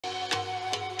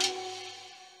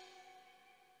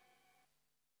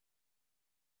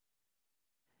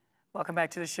Welcome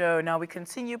back to the show. Now we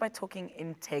continue by talking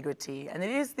integrity, and it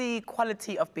is the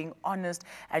quality of being honest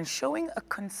and showing a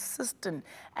consistent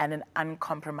and an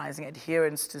uncompromising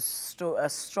adherence to a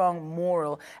strong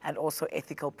moral and also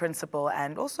ethical principle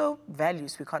and also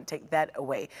values. We can't take that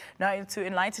away. Now, to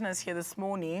enlighten us here this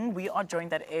morning, we are joined,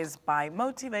 that is, by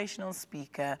motivational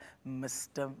speaker,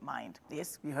 Mr. Mind.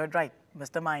 Yes, you heard right.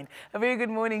 Mr. Mind. A very good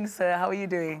morning, sir. How are you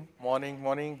doing?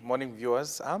 Morning,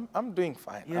 viewers. I'm doing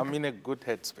fine. I'm in a good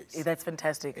headspace. That's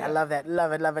fantastic. Yeah. I love that.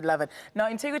 Love it. Now,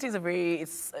 integrity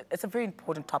is it's a very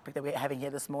important topic that we're having here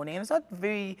this morning, and it's not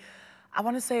very. I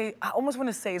almost want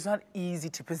to say it's not easy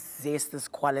to possess this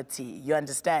quality. You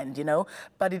understand,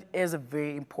 but it is a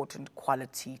very important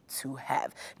quality to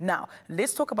have. Now,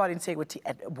 let's talk about integrity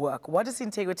at work. What does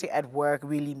integrity at work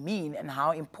really mean, and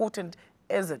how important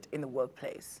is it in the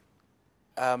workplace?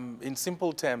 In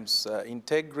simple terms,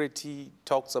 integrity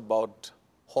talks about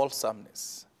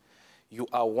wholesomeness. You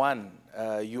are one.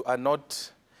 You are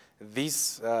not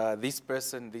this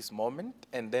person this moment,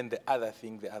 and then the other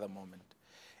thing the other moment.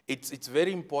 It's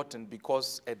very important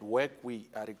because at work we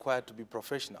are required to be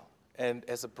professional. And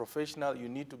as a professional, you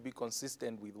need to be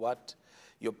consistent with what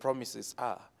your promises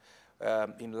are,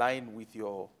 in line with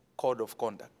your code of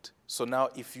conduct. So now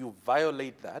if you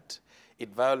violate that, it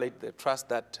violates the trust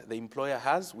that the employer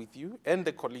has with you and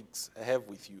the colleagues have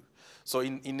with you. So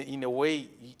in a way,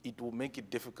 it will make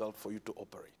it difficult for you to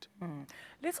operate.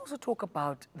 Let's also talk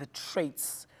about the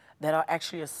traits that are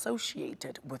actually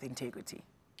associated with integrity.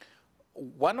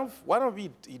 One of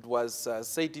it was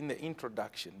said in the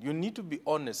introduction. You need to be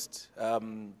honest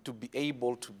to be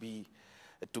able to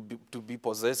be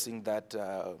possessing that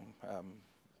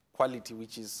quality,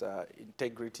 which is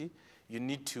integrity. You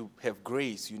need to have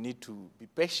grace. You need to be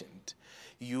patient.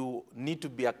 You need to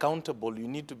be accountable. You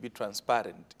need to be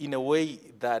transparent in a way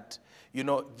that,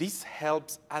 this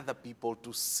helps other people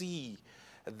to see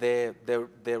the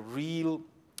real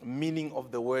meaning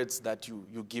of the words that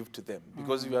you give to them.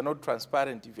 Because if you are not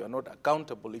transparent, if you are not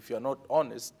accountable, if you are not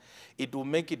honest, it will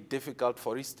make it difficult.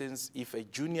 For instance, if a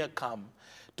junior come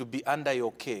to be under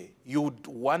your care, you would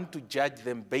want to judge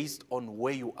them based on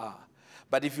where you are.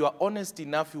 But if you are honest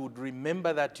enough, you would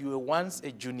remember that you were once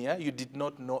a junior, you did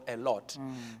not know a lot.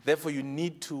 Therefore, you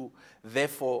need to,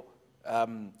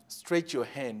 stretch your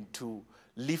hand to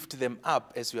lift them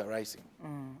up as you are rising.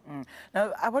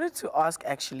 Now, I wanted to ask,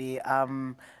 actually,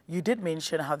 you did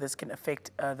mention how this can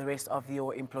affect the rest of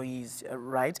your employees,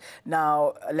 right?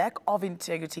 Now, lack of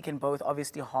integrity can both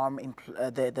obviously harm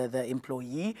the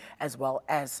employee as well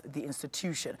as the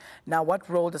institution. Now, what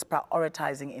role does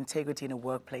prioritizing integrity in a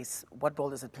workplace, what role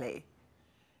does it play?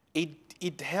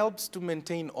 It helps to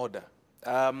maintain order.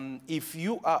 If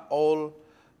you are all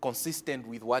consistent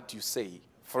with what you say,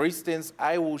 for instance,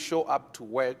 I will show up to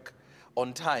work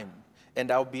on time and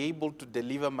I'll be able to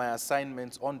deliver my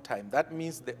assignments on time. That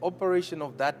means the operation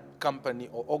of that company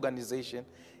or organization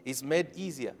is made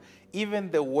easier. Even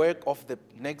the work of the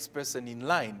next person in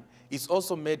line is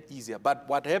also made easier. But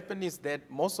what happens is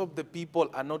that most of the people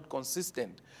are not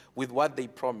consistent with what they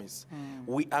promise.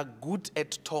 We are good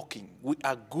at talking. We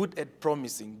are good at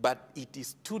promising, but it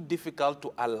is too difficult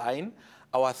to align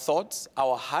our thoughts,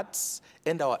 our hearts,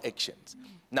 and our actions.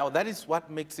 Now, that is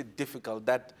what makes it difficult,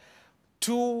 that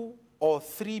 2 or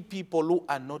 3 people who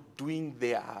are not doing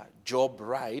their job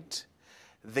right,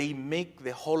 they make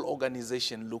the whole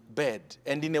organization look bad.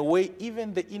 And in a way,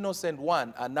 even the innocent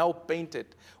one are now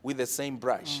painted with the same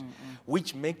brush,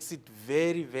 which makes it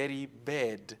very, very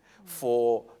bad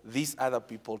for these other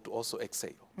people to also excel.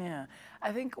 Yeah,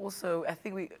 I think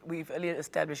we've earlier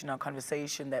established in our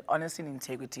conversation that honesty and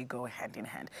integrity go hand in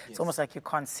hand. Yes. It's almost like you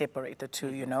can't separate the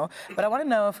two, But I want to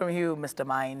know from you, Mr.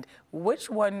 Mind, which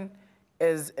one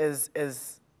is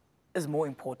more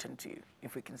important to you,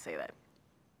 if we can say that?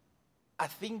 I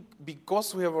think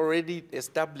because we have already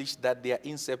established that they are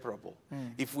inseparable.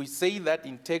 If we say that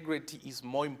integrity is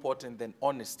more important than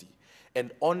honesty,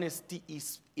 and honesty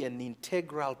is an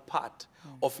integral part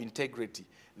of integrity,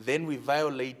 then we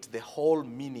violate the whole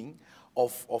meaning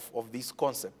of this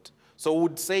concept. So we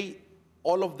would say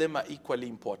all of them are equally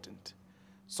important.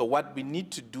 So what we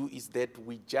need to do is that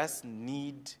we just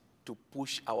need to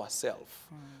push ourselves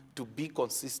to be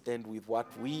consistent with what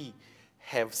we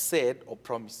have said or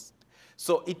promised.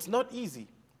 So it's not easy,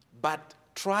 but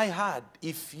try hard.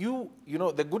 If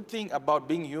the good thing about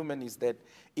being human is that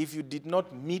if you did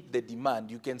not meet the demand,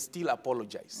 you can still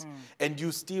apologize. And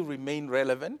you still remain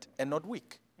relevant and not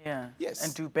weak. Yeah. Yes.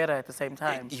 And do better at the same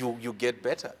time. You get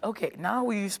better. Okay, now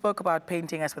you spoke about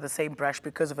painting us with the same brush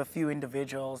because of a few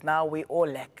individuals. Now we all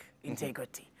lack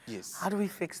integrity. Yes. How do we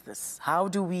fix this? How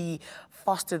do we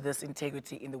foster this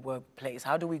integrity in the workplace?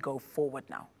 How do we go forward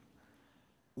now?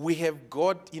 We have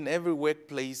got in every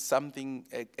workplace something,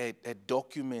 a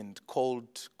document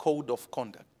called Code of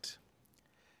Conduct.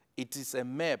 It is a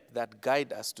map that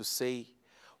guides us to say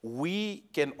we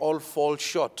can all fall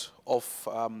short of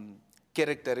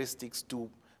characteristics to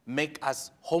make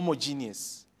us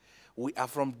homogeneous. We are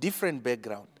from different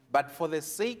backgrounds, but for the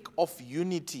sake of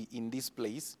unity in this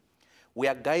place, we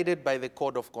are guided by the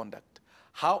Code of Conduct.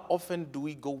 How often do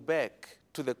we go back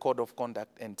to the Code of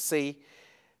Conduct and say,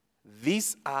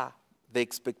 these are the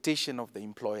expectation of the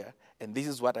employer, and this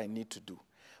is what I need to do?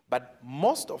 But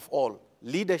most of all,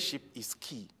 leadership is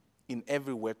key in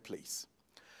every workplace.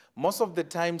 Most of the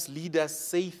times, leaders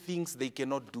say things they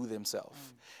cannot do themselves.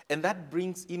 And that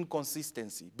brings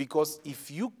inconsistency, because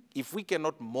if we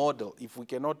cannot model, if we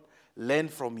cannot learn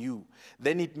from you,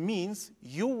 then it means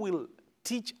you will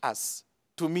teach us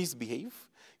to misbehave,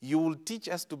 you will teach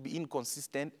us to be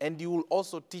inconsistent, and you will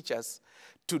also teach us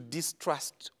to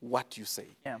distrust what you say.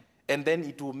 Yeah. And then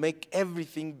it will make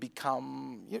everything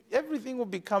will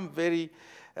become very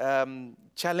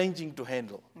challenging to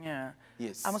handle. Yeah.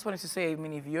 Yes. I almost wanted to say, I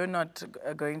mean, if you're not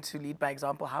going to lead by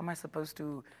example, how am I supposed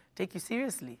to take you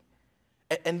seriously?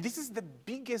 And this is the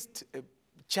biggest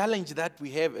challenge that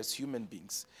we have as human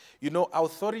beings. You know,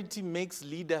 authority makes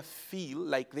leaders feel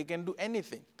like they can do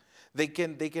anything. They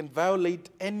can violate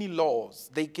any laws.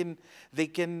 They cannot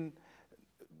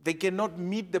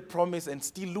meet the promise and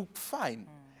still look fine.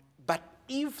 But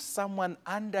if someone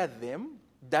under them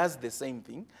does the same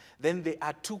thing, then they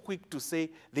are too quick to say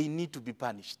they need to be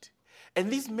punished. And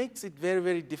this makes it very,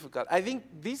 very difficult. I think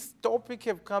this topic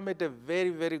have come at a very,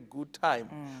 very good time.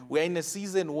 We're in a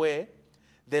season where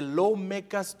the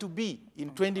lawmakers to be in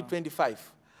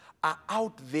 2025 are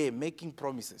out there making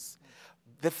promises.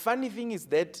 The funny thing is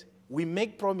that we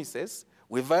make promises,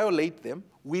 we violate them,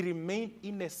 we remain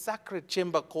in a sacred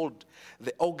chamber called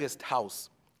the August House,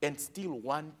 and still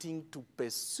wanting to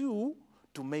pursue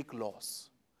to make laws.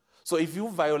 So if you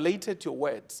violated your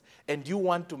words and you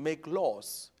want to make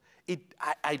laws,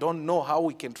 I don't know how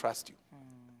we can trust you.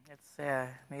 It's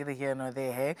neither here nor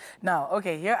there, hey? Now,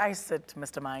 okay, here I sit,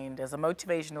 Mr. Mind, as a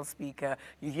motivational speaker.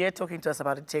 You're here talking to us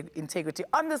about integrity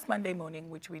on this Monday morning,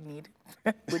 which we need,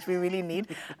 which we really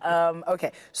need.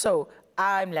 Okay, so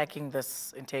I'm lacking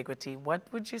this integrity. What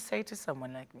would you say to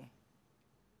someone like me?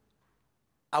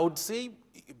 I would say,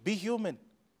 be human.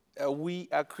 We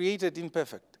are created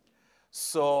imperfect.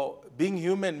 So being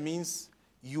human means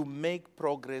you make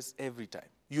progress every time.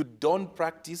 You don't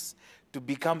practice to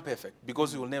become perfect,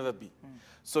 because you will never be.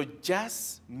 So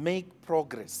just make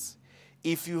progress.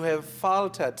 If you have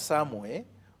faltered somewhere,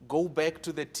 go back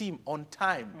to the team on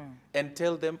time and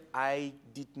tell them, I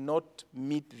did not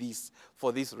meet this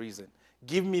for this reason.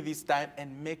 Give me this time,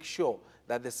 and make sure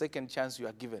that the second chance you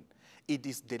are given, it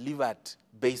is delivered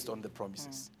based on the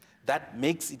promises. That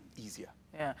makes it easier.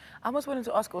 Yeah, I was wanting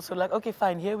to ask also, like, okay,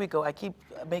 fine, here we go. I keep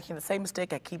making the same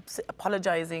mistake. I keep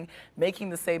apologizing, making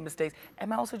the same mistakes.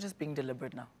 Am I also just being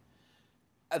deliberate now?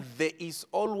 There is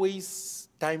always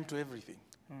time to everything.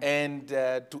 And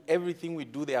to everything we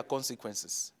do, there are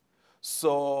consequences.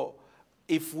 So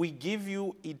if we give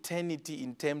you eternity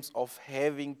in terms of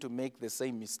having to make the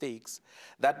same mistakes,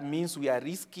 that means we are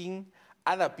risking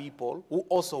other people who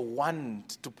also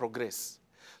want to progress.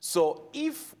 So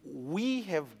if we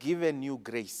have given you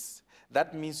grace,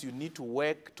 that means you need to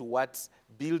work towards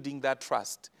building that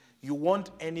trust. You won't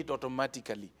end it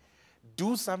automatically.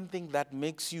 Do something that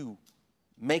makes you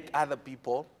make other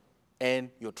people earn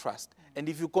your trust. And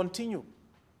if you continue,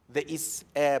 there's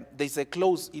a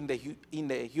clause in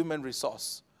the human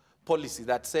resource policy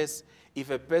that says if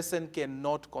a person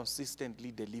cannot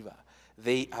consistently deliver,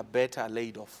 they are better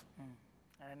laid off.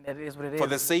 And that is what it is. For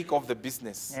the sake of the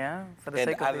business. Yeah, for the and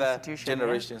sake of the other institution.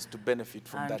 generations to benefit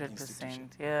from 100%. that institution.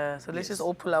 Yeah, so let's Yes. just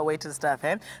all pull our weight to the staff,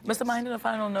 eh? Yes. Mr. Mind, on a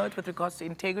final note with regards to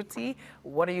integrity,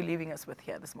 what are you leaving us with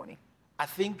here this morning? I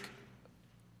think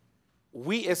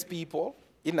we as people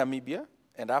in Namibia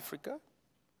and Africa,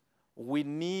 we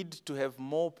need to have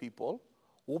more people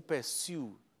who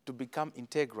pursue to become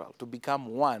integral, to become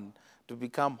one, to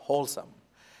become wholesome,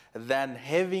 than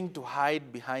having to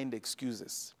hide behind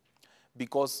excuses.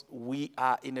 Because we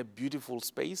are in a beautiful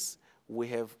space. We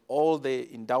have all the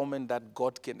endowment that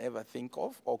God can ever think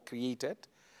of or created.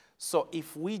 So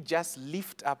if we just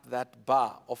lift up that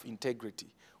bar of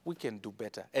integrity, we can do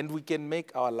better. And we can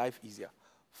make our life easier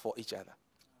for each other.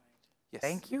 Yes.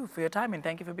 Thank you for your time, and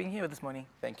thank you for being here this morning.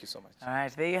 Thank you so much. All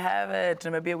right, there you have it.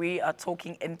 Namibia, we are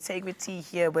talking integrity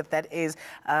here with, that is,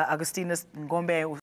 Augustinus Ngombe.